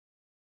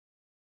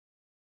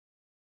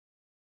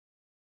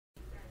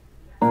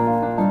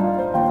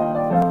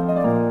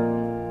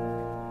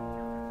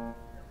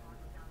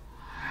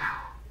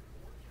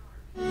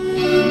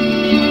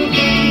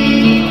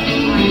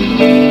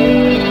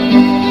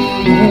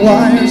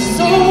Why are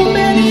so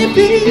many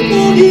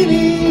people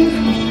giving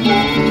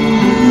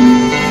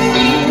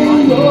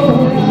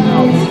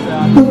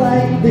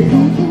like the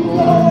heat in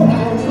your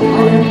eyes,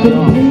 and the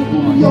pain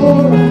in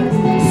your eyes?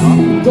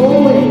 See the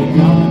doorway,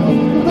 the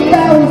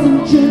 1,000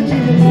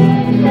 churches,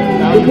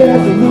 the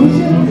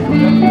resolution.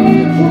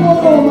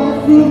 Oh, my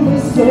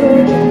fruitless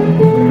surgeon.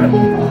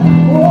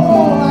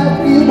 Oh, I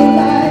feel the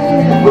light.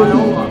 Oh,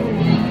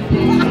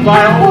 I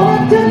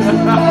touch the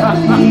light,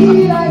 the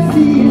heat I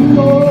see in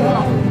your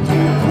eyes.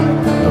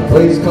 A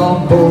place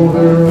called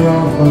Boulder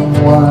off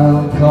of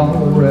Wild,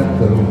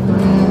 Colorado.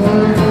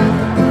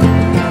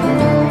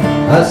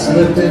 I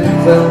slipped and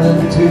fell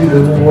into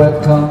the wet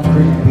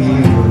concrete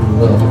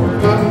below.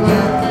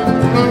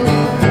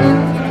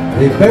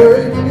 They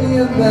buried me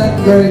in that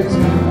grave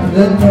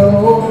that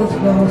knows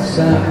no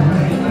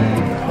sound,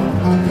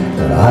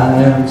 but I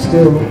am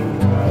still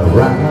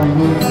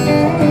around.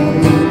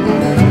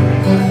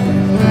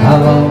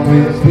 I'll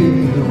always be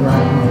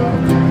around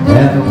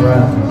and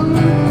around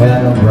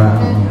and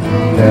around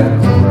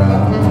and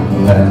around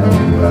and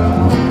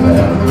around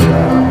and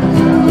around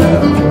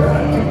and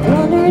around.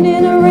 Wandering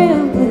in a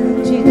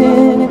rambling,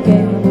 cheating and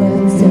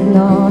gambling, sitting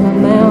on a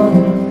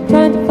mountain,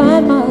 trying to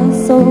find my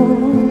soul.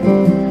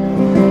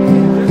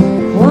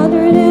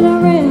 Wandering in a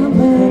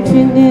rambling,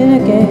 cheating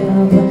and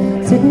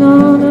gambling, sitting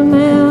on a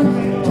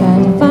mountain,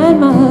 trying to find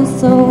my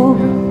soul.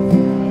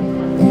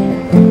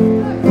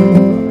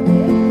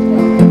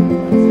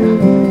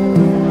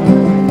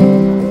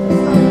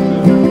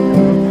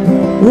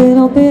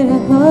 Little bit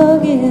of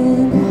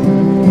hugging,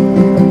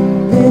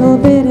 little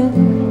bit of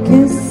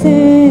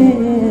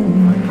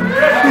kissing.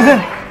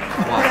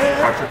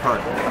 Watch your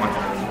card.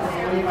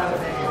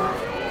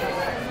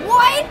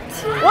 What?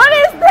 What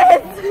is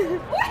this?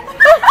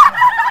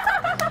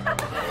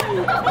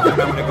 I'm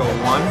gonna go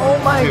 1, Oh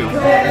my 2,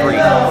 3.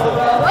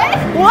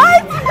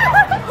 What?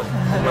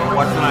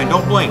 Watch the 9.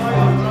 Don't blink.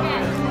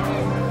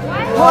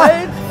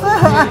 What?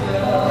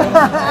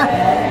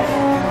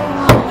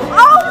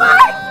 Oh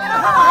my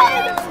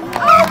god!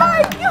 Oh my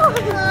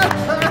god!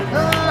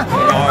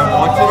 I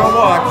want you to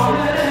watch.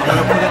 I'm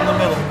gonna put it in the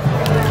middle.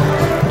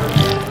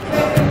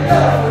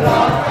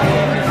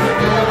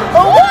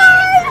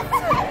 What?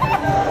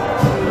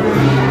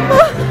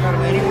 Just cut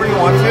them anywhere you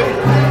want to.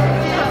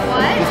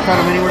 What? Just cut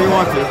them anywhere you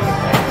want to.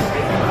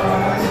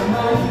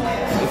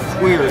 This is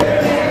weird.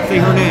 Say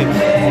her name.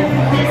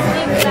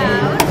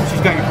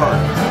 She's got your card.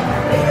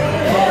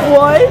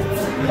 What?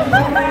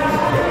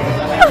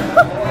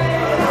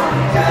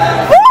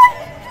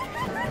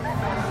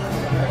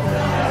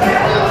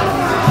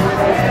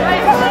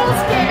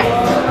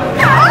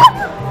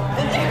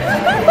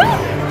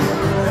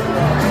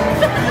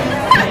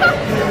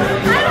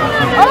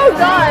 Oh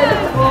god!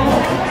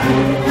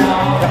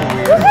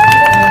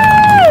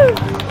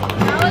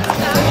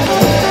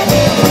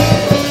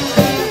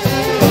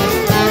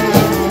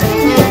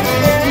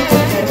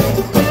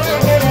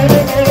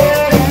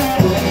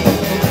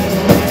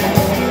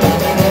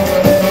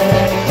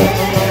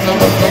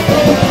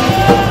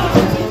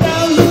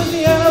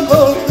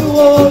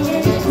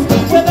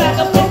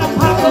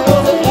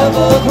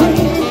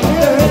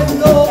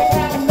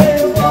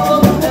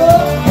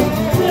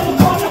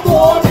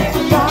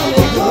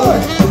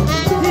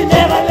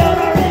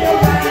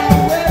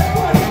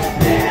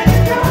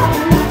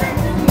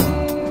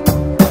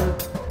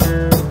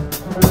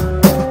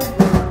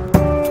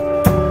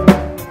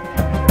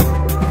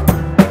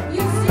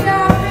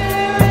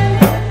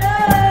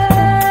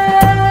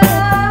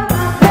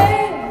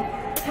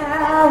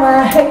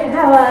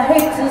 How I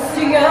hate to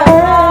see you.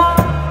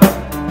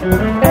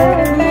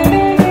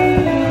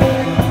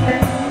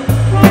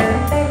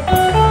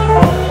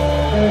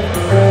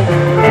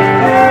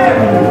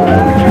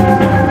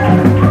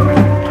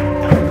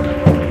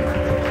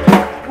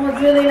 Well,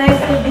 it's really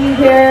nice to be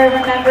here,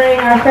 remembering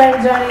our friend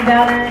Johnny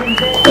Downer.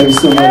 Thank you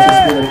so much.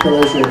 It's been a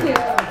pleasure.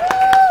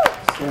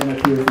 Stand up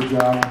here for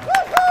John.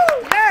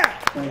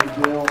 Thank you,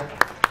 Jill.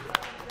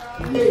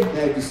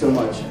 Thank you so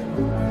much.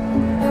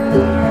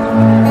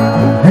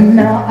 And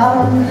now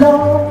I'm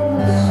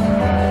lost.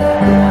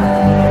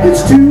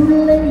 It's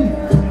too late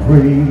to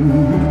pray.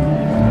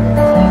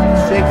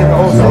 Shaking the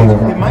whole thing.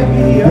 It might be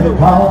the other one.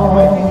 It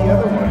might be the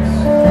other ones.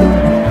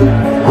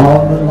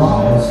 On the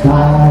lost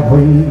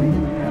highway.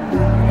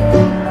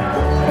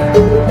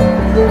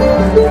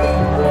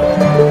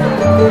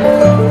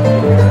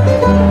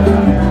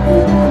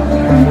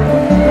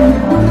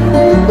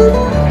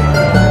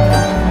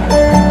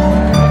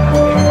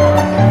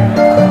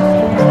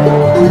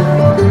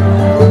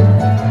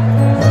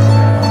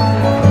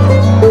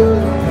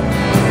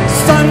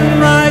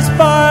 Sunrise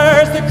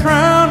fires the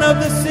crown of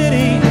the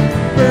city.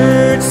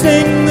 Birds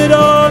sing the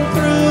dawn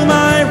through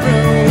my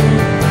room.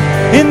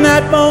 In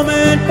that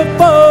moment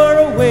before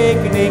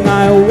awakening,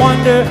 I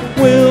wonder,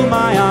 will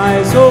my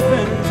eyes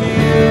open to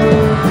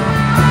you?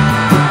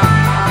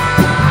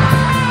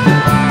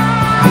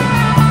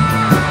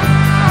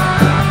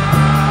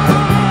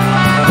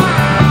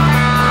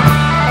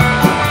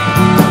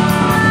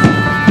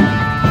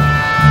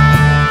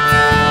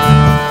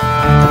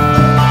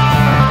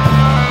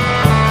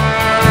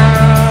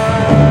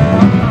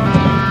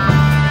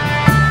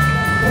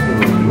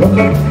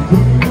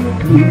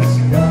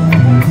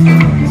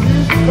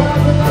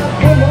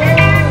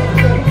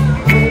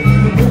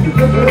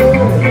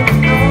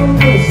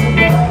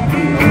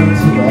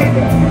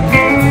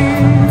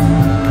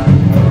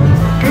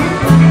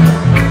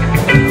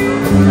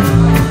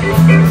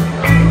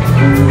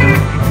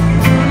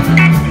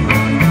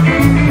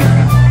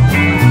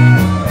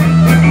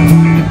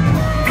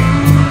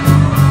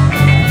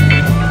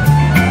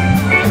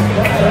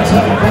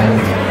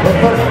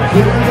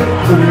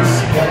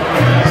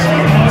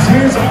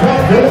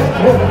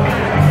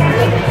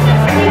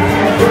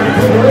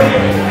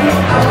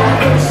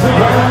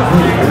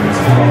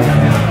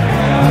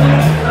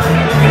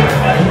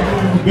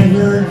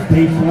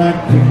 taste like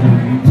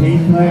chicken,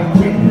 taste like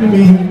chicken to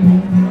me.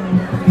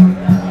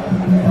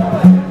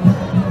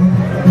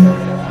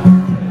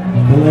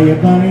 Play a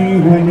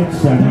bunny when it's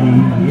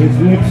sunny, his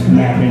lips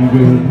smacking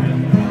good.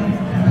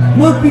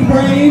 Monkey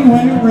brain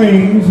when it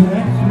rains,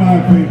 that's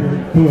my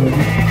favorite food.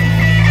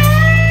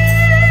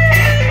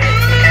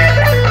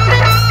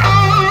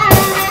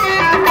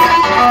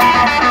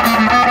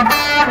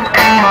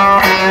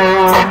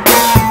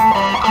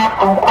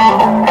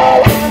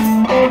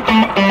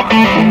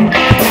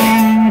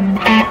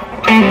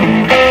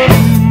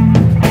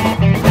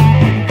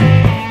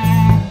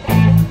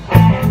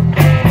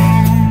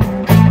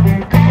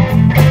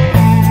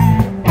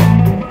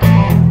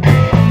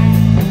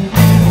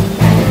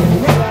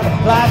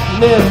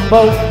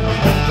 Boat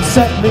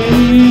set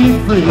me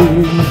free.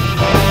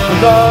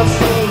 And God,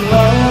 so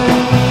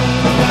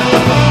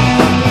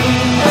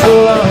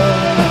long,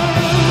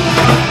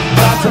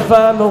 got to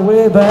find my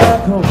way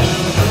back home.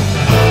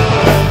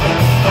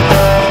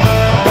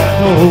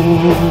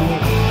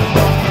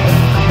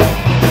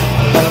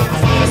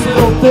 This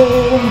little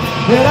thing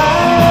that I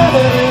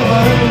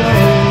never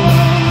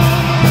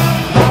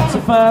know, got to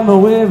find my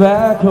way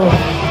back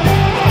home.